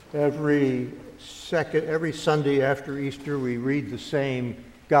Every Sunday after Easter, we read the same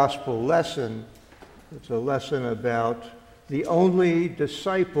gospel lesson. It's a lesson about the only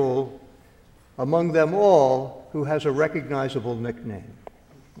disciple among them all who has a recognizable nickname.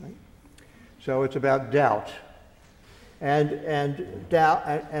 Right? So it's about doubt. And doubt,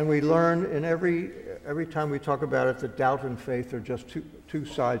 and we learn in every time we talk about it that doubt and faith are just two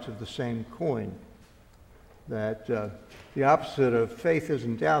sides of the same coin. That the opposite of faith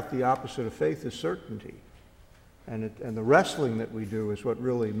isn't doubt, the opposite of faith is certainty. And the wrestling that we do is what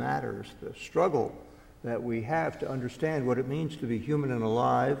really matters, the struggle that we have to understand what it means to be human and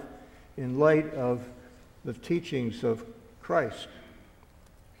alive in light of the teachings of Christ.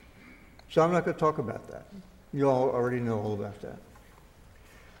 So I'm not going to talk about that. You all already know all about that.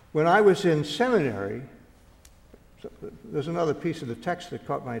 When I was in seminary, there's another piece of the text that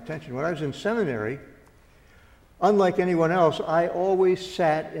caught my attention. When I was in seminary, unlike anyone else, I always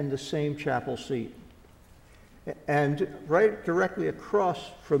sat in the same chapel seat. And right directly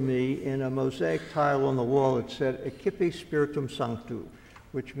across from me in a mosaic tile on the wall, it said, Accipe Spiritum Sanctu,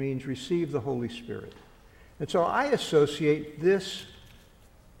 which means receive the Holy Spirit. And so I associate this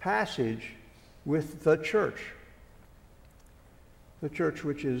passage with the church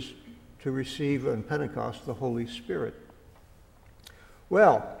which is to receive on Pentecost the Holy Spirit.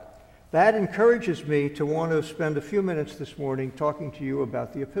 Well, that encourages me to want to spend a few minutes this morning talking to you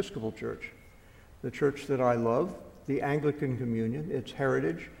about the Episcopal Church, the church that I love, the Anglican Communion, its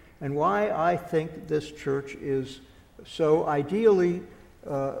heritage, and why I think this church is so ideally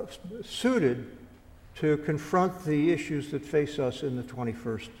suited to confront the issues that face us in the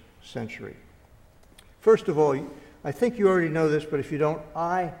 21st century. First of all, I think you already know this, but if you don't,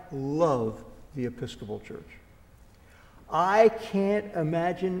 I love the Episcopal Church. I can't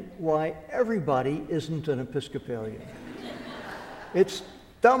imagine why everybody isn't an Episcopalian. It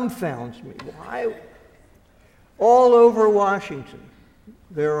dumbfounds me. Why? All over Washington,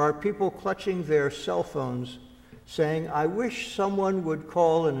 there are people clutching their cell phones saying, I wish someone would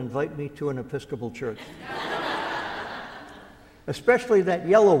call and invite me to an Episcopal church. Especially that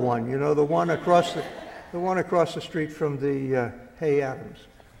yellow one, you know, the one across the street from the Hay Adams.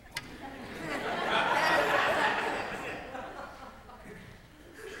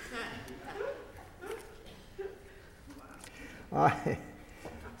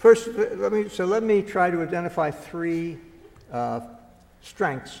 First, let me try to identify three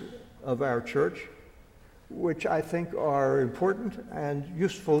strengths of our church, which I think are important and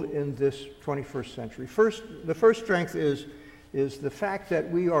useful in this 21st century. The first strength is the fact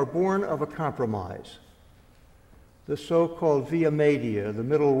that we are born of a compromise. The so-called Via Media, the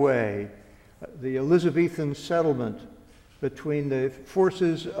middle way, the Elizabethan settlement between the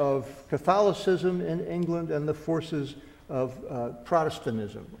forces of Catholicism in England and the forces of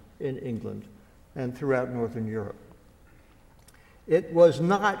Protestantism in England and throughout Northern Europe. It was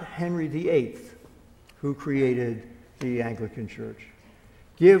not Henry VIII who created the Anglican Church.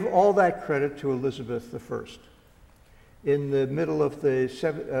 Give all that credit to Elizabeth I. In the middle of the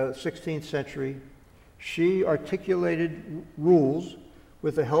 16th century, she articulated rules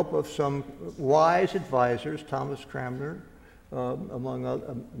with the help of some wise advisors, Thomas Cranmer,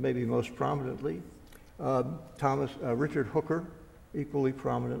 among maybe most prominently, Richard Hooker, equally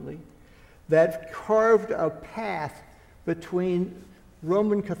prominently, that carved a path between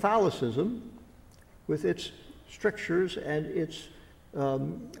Roman Catholicism with its strictures and its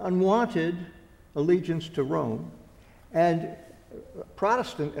unwanted allegiance to Rome, and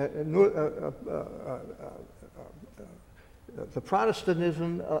the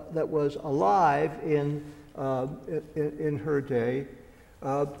Protestantism that was alive in her day,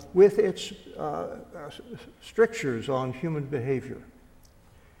 with its strictures on human behavior,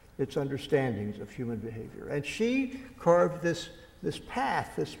 its understandings of human behavior. And she carved this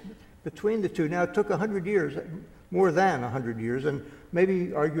path between the two. Now, it took 100 years, more than 100 years, and maybe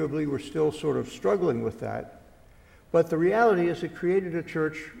arguably we're still sort of struggling with that. But the reality is it created a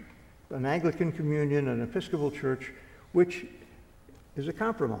church, an Anglican Communion, an Episcopal Church, which is a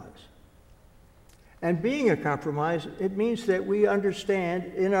compromise. And being a compromise, it means that we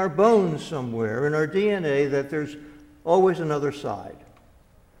understand in our bones somewhere, in our DNA, that there's always another side.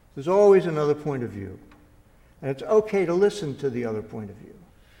 There's always another point of view. And it's okay to listen to the other point of view.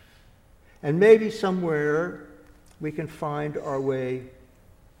 And maybe somewhere we can find our way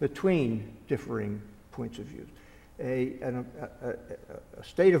between differing points of view. A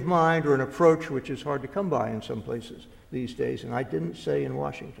state of mind or an approach which is hard to come by in some places these days, and I didn't say in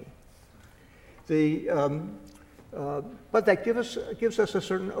Washington. But that gives us a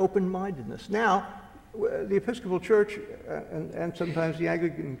certain open-mindedness. Now, The Episcopal Church and sometimes the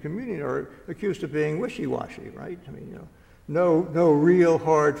Anglican Communion are accused of being wishy-washy, right? I mean, no real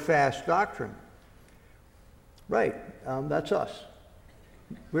hard, fast doctrine. Right, that's us.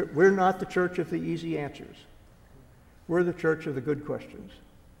 We're not the church of the easy answers. We're the church of the good questions.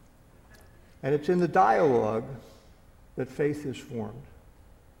 And it's in the dialogue that faith is formed.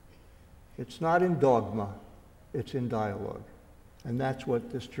 It's not in dogma, it's in dialogue. And that's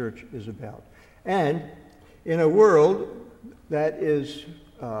what this church is about. And in a world that is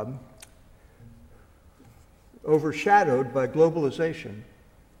overshadowed by globalization,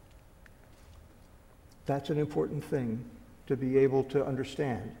 that's an important thing to be able to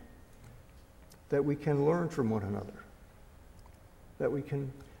understand, that we can learn from one another, that we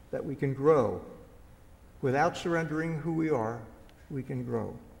can grow. Without surrendering who we are, we can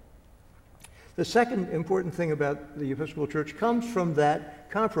grow. The second important thing about the Episcopal Church comes from that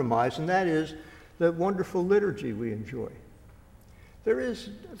compromise, and that is the wonderful liturgy we enjoy. There is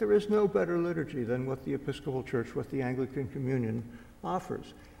no better liturgy than what the Episcopal Church, what the Anglican Communion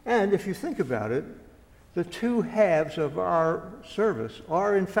offers. And if you think about it, the two halves of our service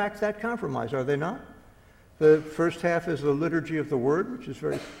are in fact that compromise, are they not? The first half is the liturgy of the Word, which is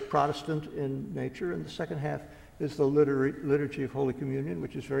very Protestant in nature, and the second half is the liturgy of Holy Communion,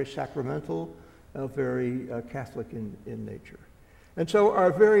 which is very sacramental, very Catholic in nature. And so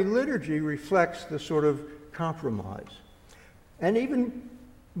our very liturgy reflects the sort of compromise. And even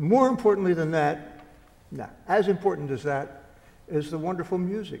more importantly than that, as important as that, is the wonderful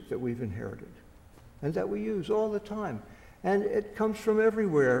music that we've inherited and that we use all the time. And it comes from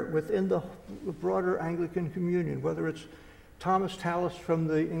everywhere within the broader Anglican Communion, whether it's Thomas Tallis from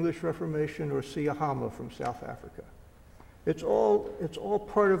the English Reformation or Sia Hama from South Africa. It's all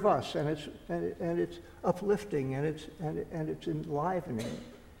part of us, and it's uplifting, and it's enlivening.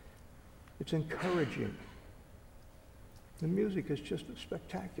 It's encouraging. The music is just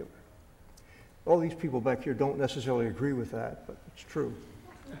spectacular. All these people back here don't necessarily agree with that, but it's true.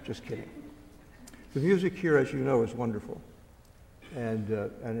 Just kidding. The music here, as you know, is wonderful, and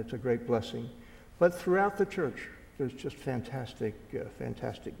it's a great blessing. But throughout the church, there's just fantastic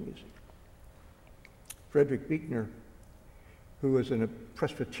music. Frederick Buechner, who was a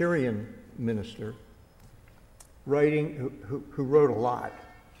Presbyterian minister, who wrote a lot,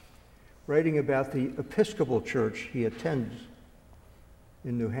 writing about the Episcopal Church he attends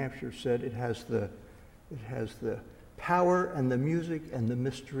in New Hampshire, said it has the power and the music and the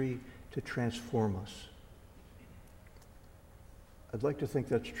mystery to transform us. I'd like to think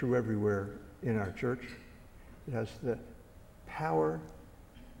that's true everywhere in our church. It has the power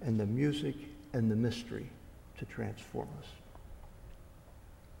and the music and the mystery to transform us.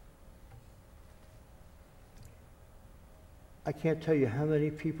 I can't tell you how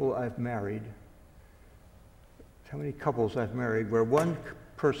many people I've married, how many couples I've married, where one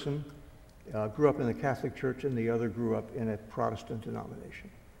person grew up in the Catholic Church and the other grew up in a Protestant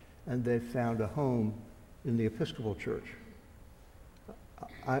denomination. And they found a home in the Episcopal Church.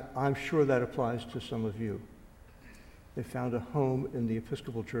 I'm sure that applies to some of you. They found a home in the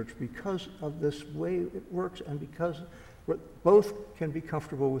Episcopal Church because of this way it works, and because both can be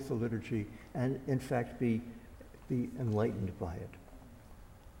comfortable with the liturgy and, in fact, be enlightened by it.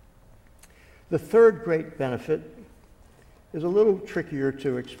 The third great benefit is a little trickier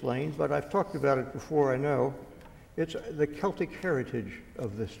to explain, but I've talked about it before, I know. It's the Celtic heritage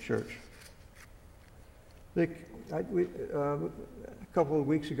of this church. A couple of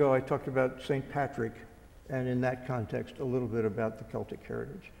weeks ago, I talked about St. Patrick, and in that context, a little bit about the Celtic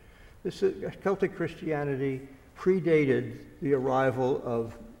heritage. Celtic Christianity predated the arrival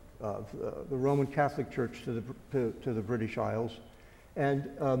of the Roman Catholic Church to the British Isles, and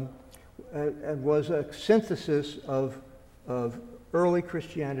was a synthesis of early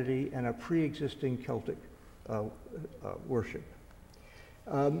Christianity and a pre-existing Celtic worship.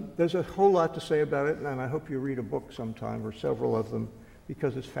 There's a whole lot to say about it, and I hope you read a book sometime, or several of them,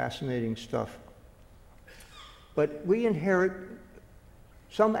 because it's fascinating stuff. But we inherit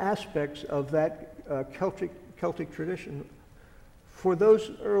some aspects of that Celtic tradition. For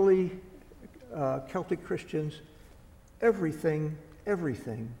those early Celtic Christians, everything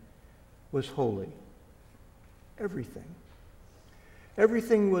was holy. Everything.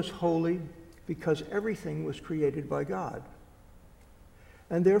 Everything was holy because everything was created by God.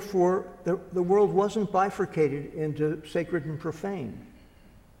 And therefore, the world wasn't bifurcated into sacred and profane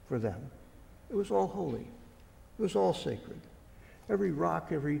for them. It was all holy. It was all sacred. Every rock,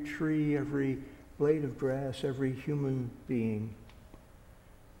 every tree, every blade of grass, every human being.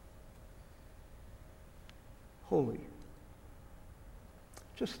 Holy.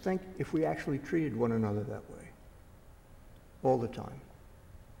 Just think if we actually treated one another that way all the time.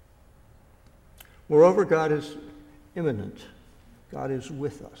 Moreover, God is immanent. God is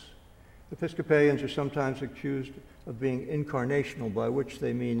with us. Episcopalians are sometimes accused of being incarnational, by which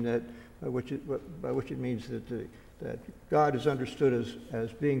it means that God is understood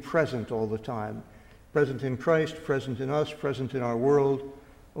as being present all the time, present in Christ, present in us, present in our world,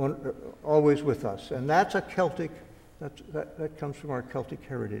 always with us. And that's a Celtic, that comes from our Celtic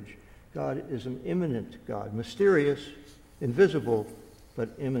heritage. God is an immanent God, mysterious, invisible, but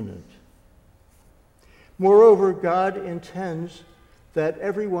immanent. Moreover, God intends that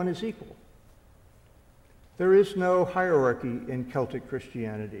everyone is equal. There is no hierarchy in Celtic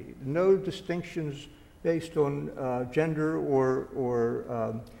Christianity, no distinctions based on gender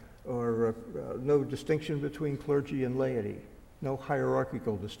or no distinction between clergy and laity, no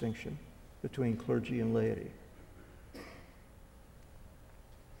hierarchical distinction between clergy and laity.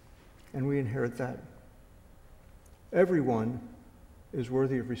 And we inherit that. Everyone is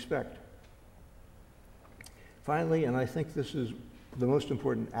worthy of respect. Finally, and I think this is the most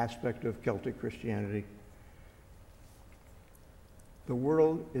important aspect of Celtic Christianity, the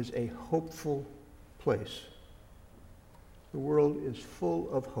world is a hopeful place. The world is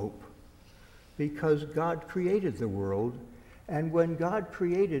full of hope because God created the world, and when God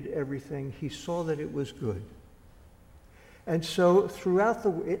created everything, he saw that it was good. And so throughout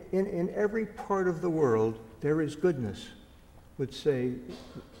in every part of the world, there is goodness, is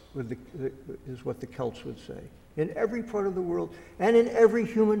what the Celts would say. In every part of the world, and in every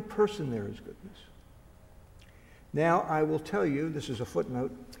human person, there is goodness. Now, I will tell you, this is a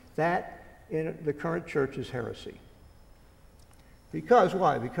footnote, that in the current church is heresy. Because,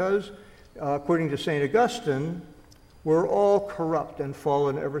 why? Because, according to St. Augustine, we're all corrupt and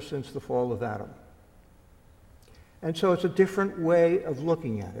fallen ever since the fall of Adam. And so it's a different way of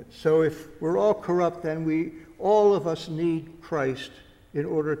looking at it. So if we're all corrupt, then all of us need Christ in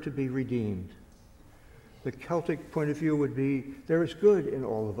order to be redeemed. The Celtic point of view would be, there is good in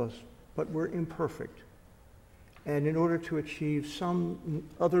all of us, but we're imperfect. And in order to achieve some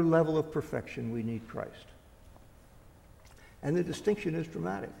other level of perfection, we need Christ. And the distinction is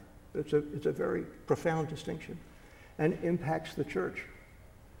dramatic. It's a very profound distinction and impacts the church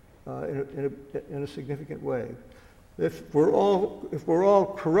in a significant way. If we're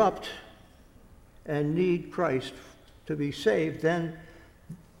all corrupt and need Christ to be saved, then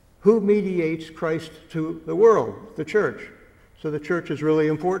who mediates Christ to the world? The church. So the church is really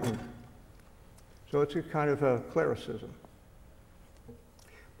important. So it's a kind of a clericism.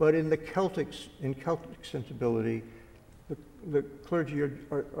 But in Celtic sensibility, the clergy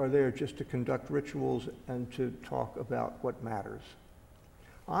are there just to conduct rituals and to talk about what matters.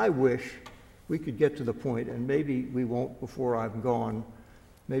 I wish we could get to the point, and maybe we won't before I'm gone,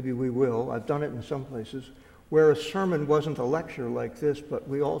 maybe we will, I've done it in some places, where a sermon wasn't a lecture like this, but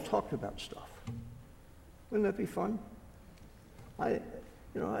we all talked about stuff. Wouldn't that be fun? I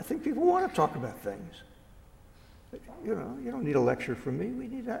think people want to talk about things. You don't need a lecture from me. We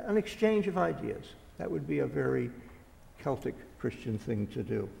need an exchange of ideas. That would be a very Celtic Christian thing to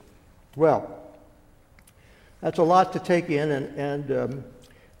do. Well, that's a lot to take in,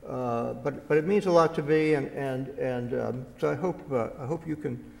 but it means a lot to me, and so I hope you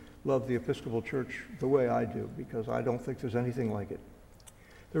can love the Episcopal Church the way I do, because I don't think there's anything like it.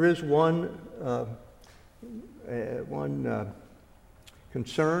 There is one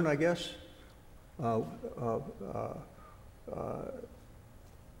concern, I guess.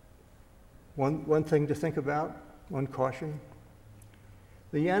 One thing to think about, one caution.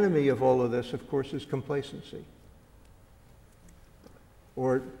 The enemy of all of this, of course, is complacency.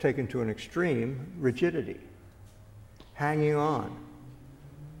 Or, taken to an extreme, rigidity. Hanging on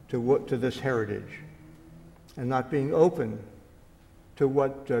to this heritage and not being open to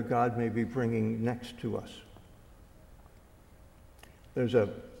what God may be bringing next to us. There's a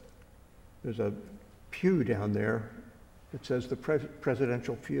pew down there that says the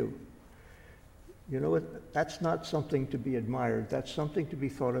presidential pew. You know what? That's not something to be admired. That's something to be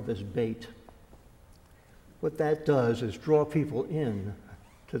thought of as bait. What that does is draw people in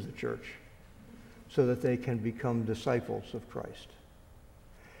to the church so that they can become disciples of Christ.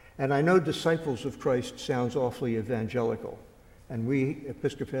 And I know disciples of Christ sounds awfully evangelical, and we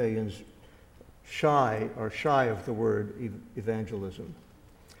Episcopalians are shy of the word evangelism.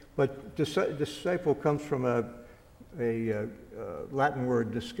 But disciple comes from a Latin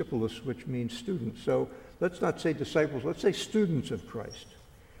word, discipulus, which means student. So let's not say disciples, let's say students of Christ.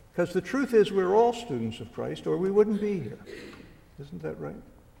 Because the truth is we're all students of Christ, or we wouldn't be here. Isn't that right?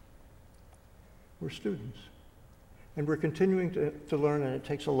 We're students. And we're continuing to learn, and it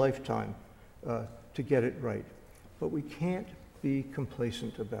takes a lifetime to get it right. But we can't be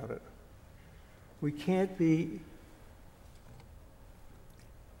complacent about it. We can't be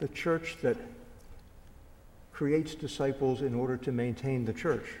the church that creates disciples in order to maintain the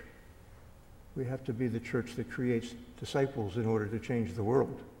church. We have to be the church that creates disciples in order to change the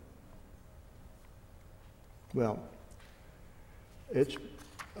world. Well, it's,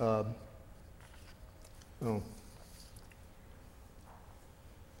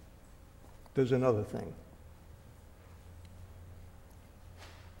 there's another thing.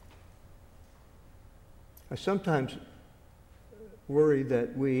 I sometimes worry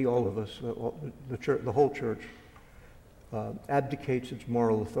that we, all of us, the church, the whole church, abdicates its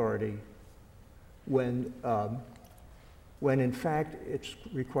moral authority when in fact it's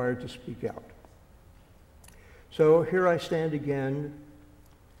required to speak out. So here I stand again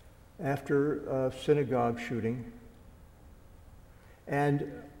after a synagogue shooting, and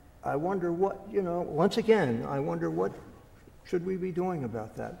I wonder what, once again, I wonder what should we be doing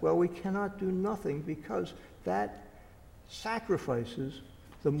about that? Well, we cannot do nothing because that sacrifices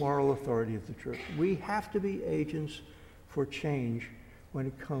the moral authority of the church. We have to be agents for change when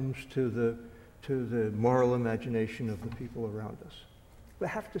it comes to the moral imagination of the people around us. We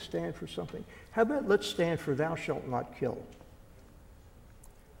have to stand for something. How about let's stand for thou shalt not kill?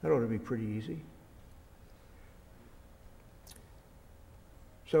 That ought to be pretty easy.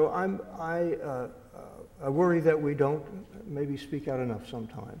 So I worry that we don't maybe speak out enough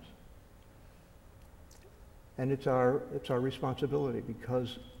sometimes. And it's our responsibility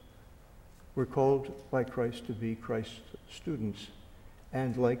because we're called by Christ to be Christ's students.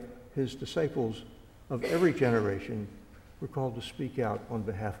 And like his disciples of every generation, we're called to speak out on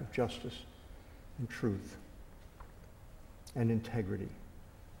behalf of justice and truth and integrity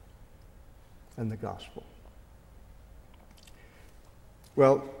and the gospel.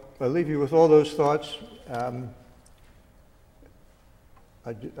 Well, I leave you with all those thoughts. I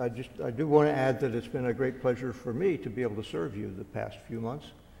do want to add that it's been a great pleasure for me to be able to serve you the past few months,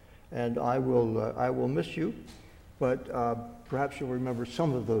 and I will miss you, but perhaps you'll remember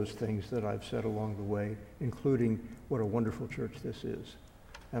some of those things that I've said along the way, including what a wonderful church this is.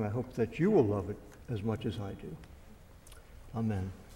 And I hope that you will love it as much as I do. Amen.